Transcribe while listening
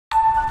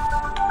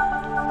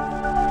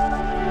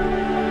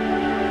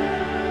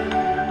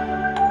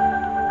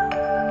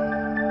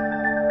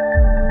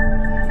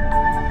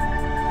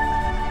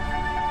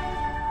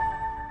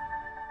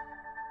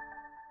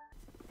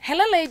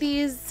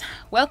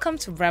Welcome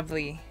to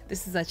Bravely.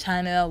 This is a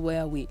channel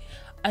where we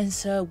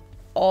answer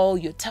all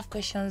your tough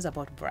questions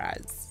about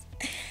bras.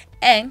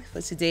 And for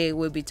today,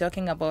 we'll be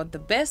talking about the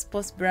best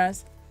sports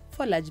bras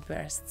for large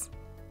breasts.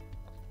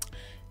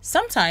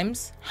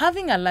 Sometimes,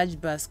 having a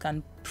large breast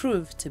can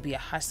prove to be a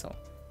hassle.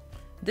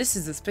 This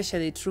is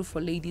especially true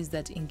for ladies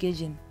that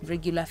engage in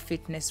regular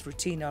fitness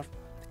routine or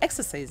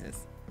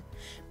exercises.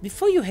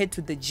 Before you head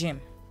to the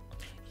gym,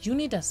 you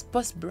need a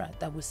sports bra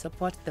that will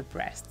support the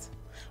breast.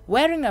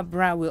 Wearing a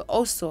bra will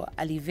also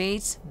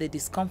alleviate the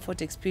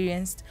discomfort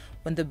experienced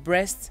when the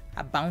breasts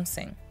are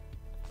bouncing.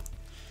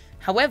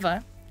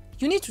 However,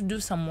 you need to do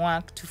some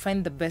work to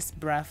find the best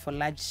bra for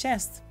large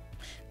chests.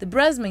 The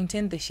bras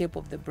maintain the shape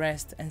of the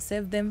breast and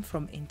save them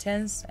from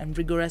intense and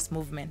rigorous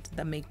movement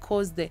that may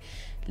cause the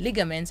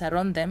ligaments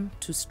around them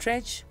to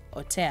stretch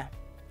or tear.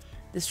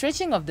 The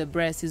stretching of the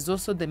breast is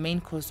also the main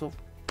cause of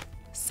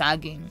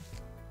sagging.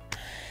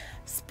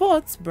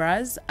 Sports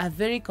bras are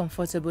very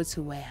comfortable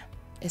to wear,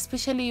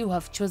 especially if you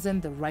have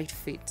chosen the right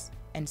fit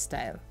and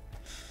style.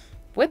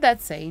 With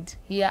that said,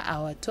 here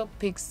are our top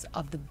picks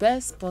of the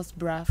best sports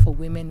bra for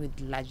women with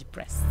large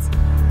breasts.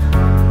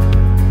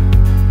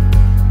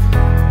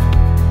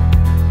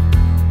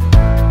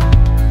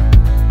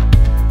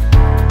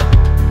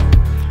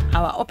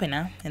 Our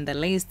opener in the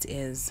list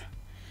is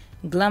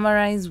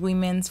Glamorize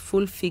Women's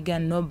Full Figure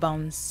No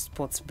Bounce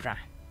Sports Bra.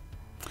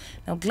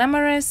 Now,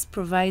 Glamorize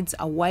provides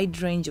a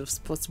wide range of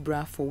sports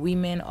bra for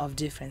women of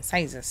different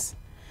sizes.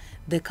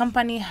 The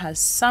company has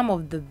some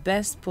of the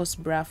best sports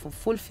bra for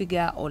full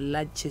figure or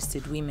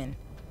large-chested women.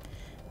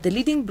 The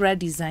leading bra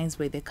designs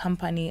by the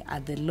company are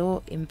the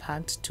low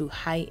impact to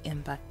high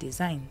impact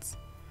designs.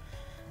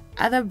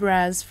 Other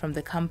bras from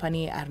the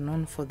company are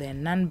known for their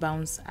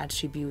non-bounce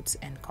attributes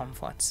and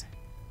comfort.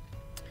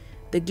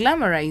 The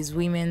Glamorize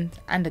women's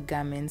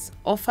undergarments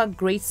offer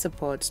great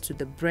support to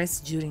the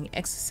breast during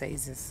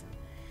exercises.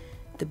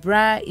 The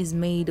bra is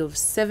made of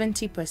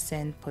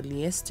 70%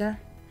 polyester,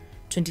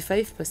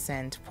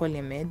 25%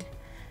 polyamide,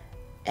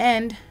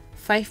 and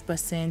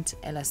 5%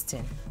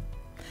 elastin.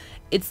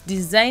 Its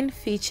design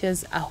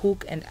features a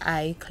hook and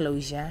eye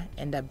closure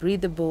and a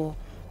breathable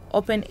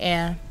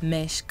open-air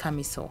mesh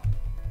camisole.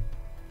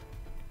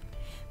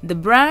 The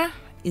bra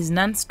is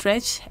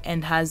non-stretch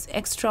and has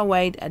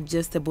extra-wide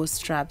adjustable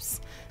straps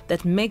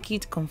that make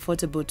it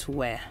comfortable to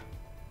wear.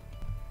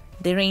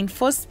 The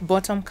reinforced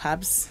bottom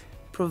caps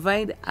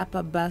provide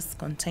upper bust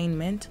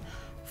containment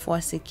for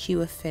a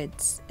secure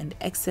fit and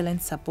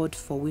excellent support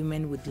for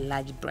women with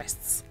large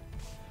breasts.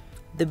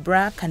 The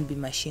bra can be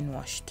machine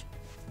washed.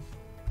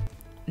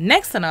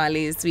 Next on our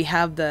list, we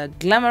have the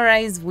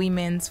Glamorize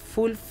Women's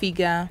Full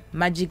Figure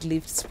Magic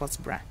Lift Sports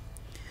Bra.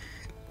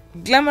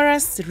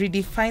 Glamorous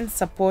redefines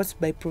support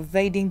by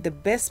providing the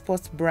best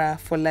sports bra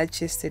for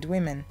large-chested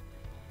women.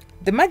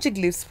 The Magic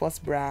Lift Sports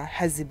Bra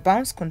has a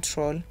bounce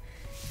control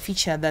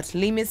feature that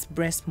limits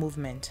breast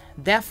movement.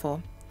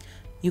 Therefore,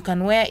 you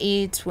can wear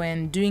it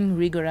when doing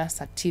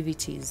rigorous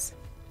activities.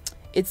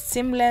 Its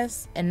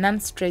seamless and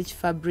non-stretch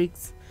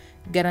fabrics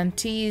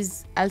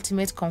guarantees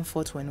ultimate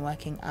comfort when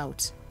working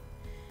out.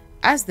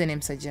 As the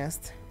name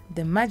suggests,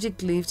 the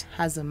Magic Lift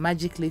has a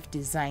Magic Lift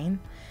design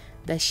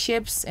that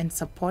shapes and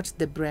supports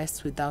the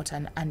breast without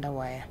an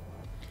underwire.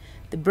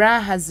 The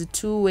bra has a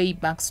two-way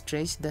back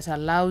stretch that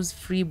allows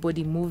free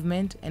body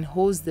movement and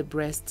holds the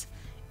breast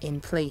in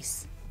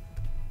place.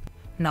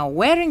 Now,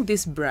 wearing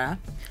this bra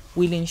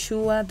will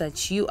ensure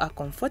that you are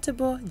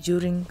comfortable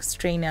during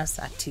strenuous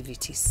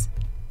activities.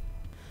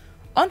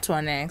 On to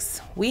our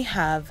next, we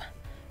have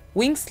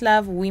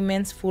Wingslav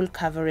Women's Full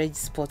Coverage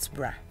Sports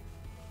Bra.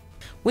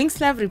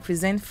 Wingslav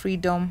represent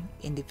freedom,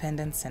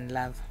 independence, and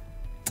love.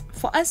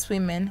 For us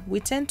women,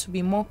 we tend to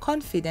be more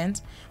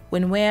confident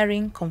when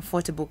wearing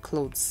comfortable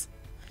clothes.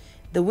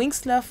 The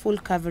Wingslav Full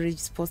Coverage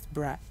Sports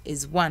Bra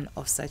is one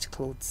of such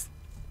clothes.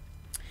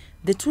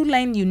 The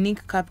two-line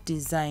unique cup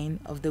design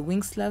of the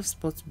Wingslav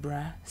Sports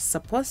Bra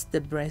supports the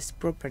breast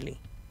properly.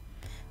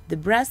 The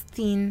bra's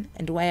thin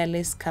and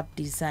wireless cup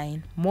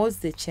design molds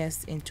the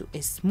chest into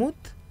a smooth,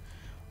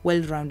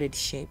 well-rounded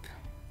shape.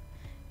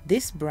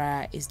 This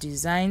bra is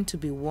designed to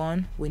be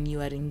worn when you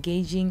are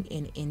engaging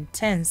in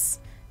intense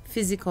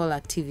physical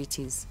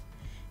activities,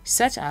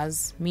 such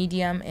as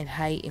medium and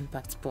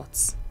high-impact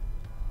sports.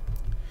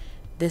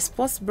 The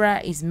sports bra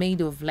is made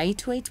of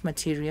lightweight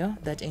material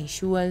that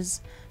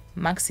ensures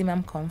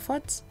maximum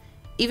comfort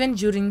even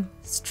during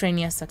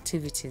strenuous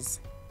activities.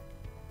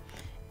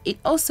 It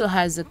also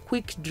has a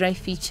quick dry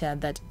feature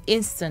that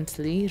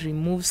instantly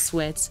removes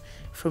sweat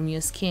from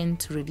your skin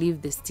to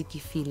relieve the sticky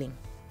feeling.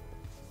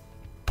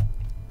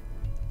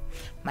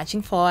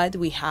 Marching forward,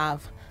 we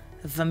have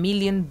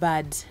Vermilion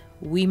Bird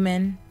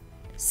Women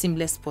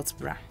Seamless Sports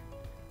Bra.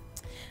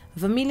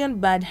 Vermilion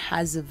Bird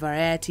has a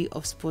variety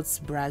of sports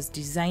bras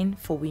designed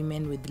for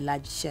women with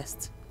large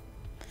chests.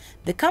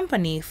 The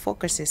company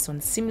focuses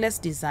on seamless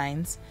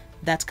designs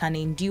that can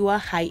endure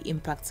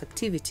high-impact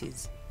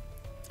activities.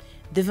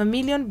 The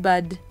Vermilion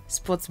Bird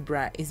sports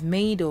bra is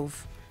made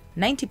of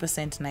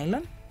 90%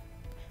 nylon,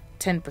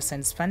 10%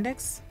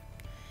 spandex,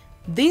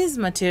 These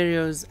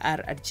materials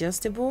are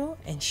adjustable,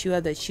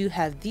 ensure that you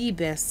have the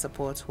best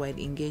support while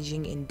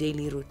engaging in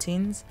daily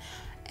routines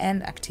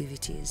and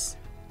activities.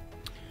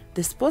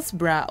 The sports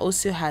bra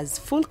also has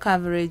full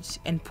coverage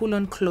and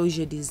pull-on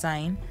closure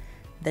design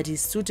that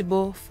is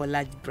suitable for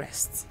large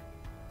breasts.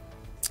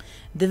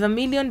 The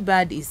vermilion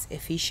band is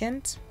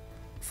efficient.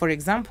 For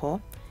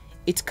example,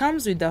 it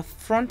comes with a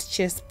front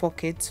chest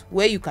pocket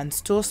where you can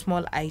store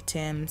small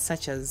items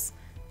such as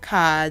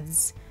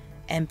cards,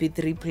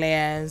 MP3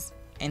 players,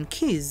 and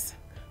keys,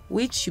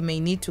 which you may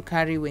need to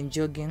carry when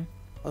jogging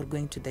or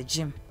going to the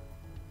gym.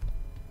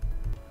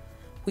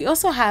 We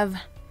also have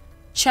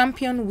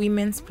Champion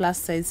Women's Plus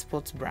Size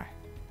Sports Bra.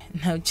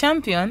 Now,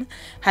 Champion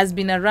has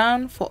been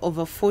around for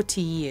over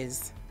 40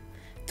 years.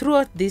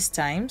 Throughout these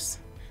times,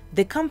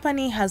 the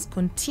company has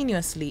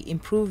continuously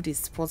improved its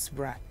sports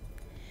bra.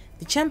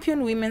 The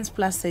Champion Women's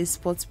Plus Size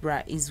Sports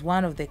Bra is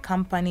one of the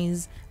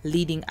company's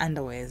leading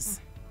underwears.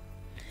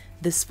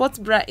 The sports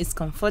bra is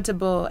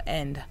comfortable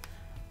and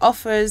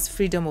offers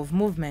freedom of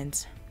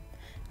movement.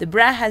 The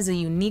bra has a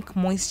unique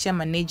moisture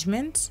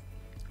management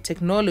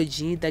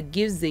technology that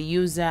gives the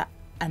user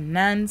a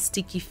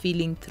non-sticky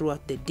feeling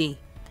throughout the day.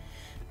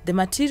 The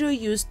material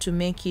used to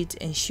make it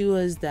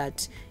ensures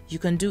that you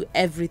can do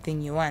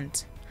everything you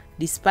want,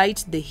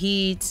 despite the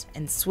heat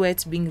and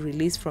sweat being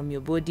released from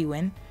your body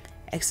when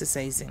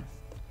exercising.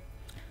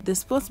 The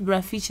sports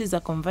bra features a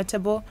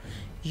convertible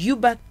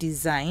U-back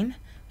design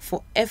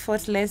for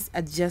effortless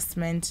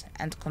adjustment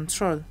and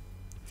control.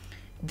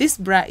 This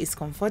bra is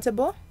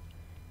comfortable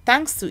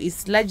thanks to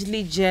its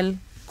largely gel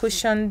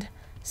cushioned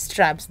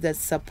straps that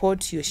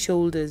support your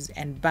shoulders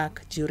and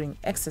back during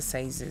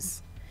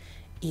exercises.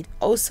 It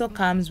also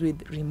comes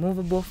with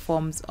removable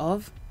forms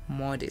of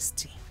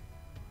modesty.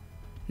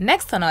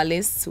 Next on our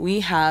list,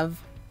 we have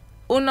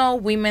Uno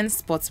Women's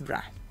Sports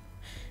Bra.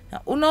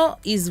 Now, Uno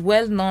is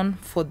well known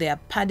for their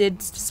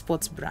padded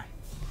sports bra.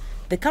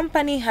 The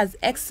company has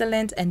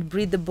excellent and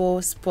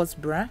breathable sports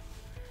bra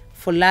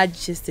for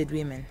large-chested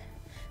women.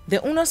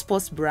 The Uno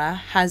Sports Bra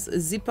has a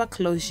zipper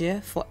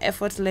closure for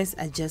effortless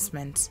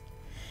adjustment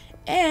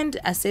and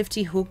a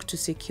safety hook to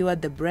secure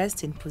the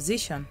breast in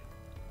position.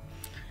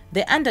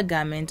 The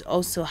undergarment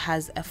also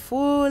has a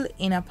full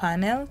inner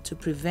panel to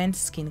prevent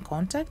skin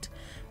contact,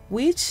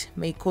 which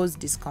may cause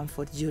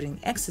discomfort during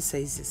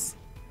exercises.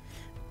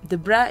 The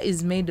bra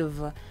is made of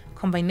a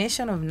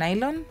combination of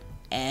nylon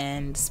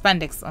and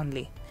spandex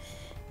only.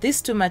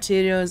 These two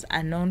materials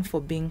are known for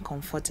being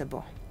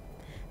comfortable.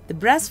 The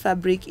bra's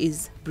fabric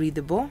is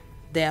breathable,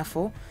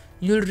 therefore,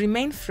 you'll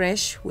remain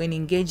fresh when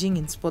engaging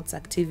in sports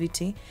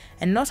activity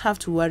and not have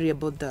to worry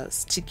about the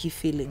sticky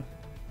feeling.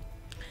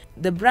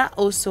 The bra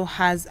also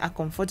has a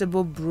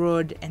comfortable,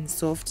 broad and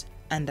soft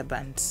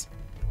underband.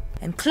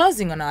 And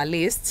closing on our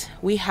list,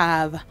 we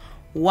have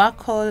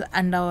Wacoal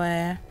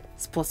Underwear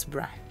Sports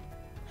Bra.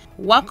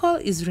 Wacoal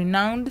is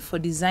renowned for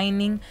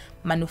designing,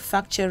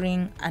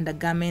 manufacturing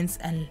undergarments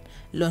and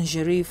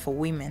lingerie for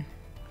women.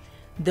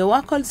 The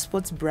Wacoal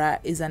Sports Bra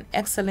is an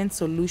excellent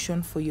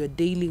solution for your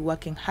daily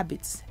working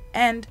habits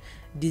and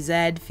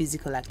desired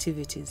physical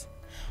activities.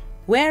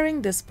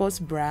 Wearing the sports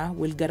bra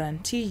will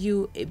guarantee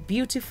you a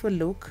beautiful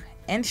look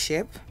and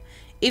shape,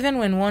 even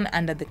when worn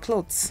under the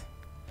clothes.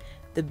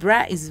 The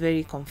bra is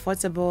very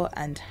comfortable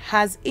and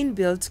has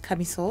inbuilt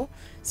camisole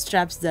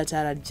straps that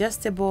are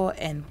adjustable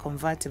and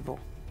convertible.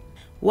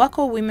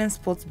 Wacoal Women's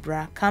Sports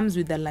Bra comes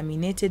with a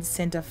laminated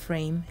center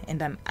frame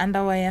and an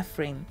underwire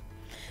frame.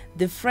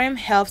 The frame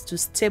helps to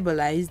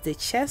stabilize the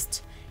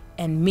chest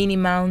and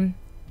minimize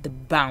the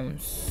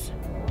bounce.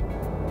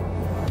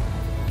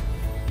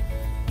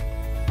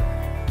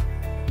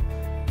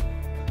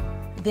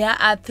 There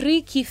are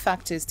 3 key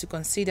factors to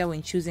consider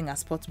when choosing a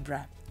sports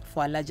bra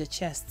for a larger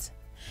chest.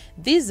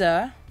 These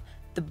are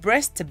the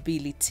breast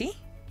stability,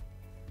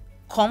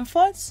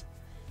 comfort,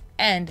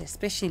 and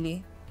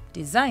especially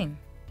design.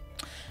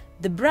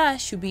 The bra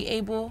should be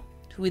able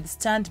to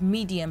withstand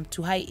medium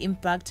to high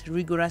impact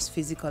rigorous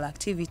physical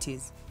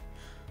activities.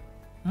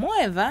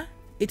 Moreover,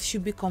 it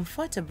should be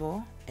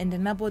comfortable and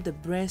enable the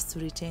breasts to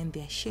retain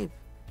their shape.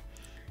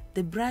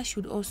 The bra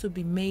should also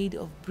be made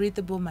of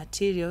breathable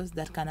materials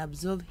that can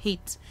absorb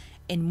heat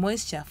and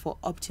moisture for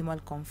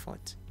optimal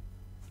comfort.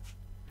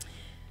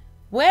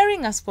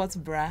 Wearing a sports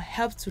bra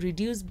helps to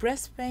reduce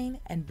breast pain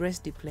and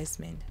breast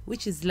displacement,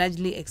 which is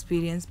largely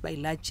experienced by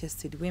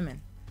large-chested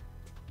women.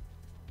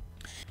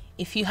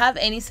 If you have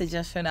any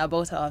suggestion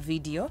about our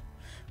video,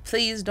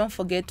 please don't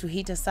forget to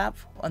hit us up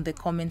on the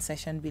comment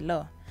section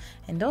below.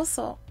 And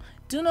also,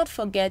 do not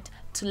forget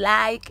to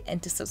like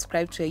and to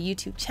subscribe to our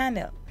YouTube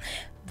channel.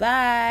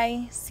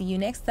 Bye. See you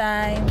next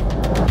time.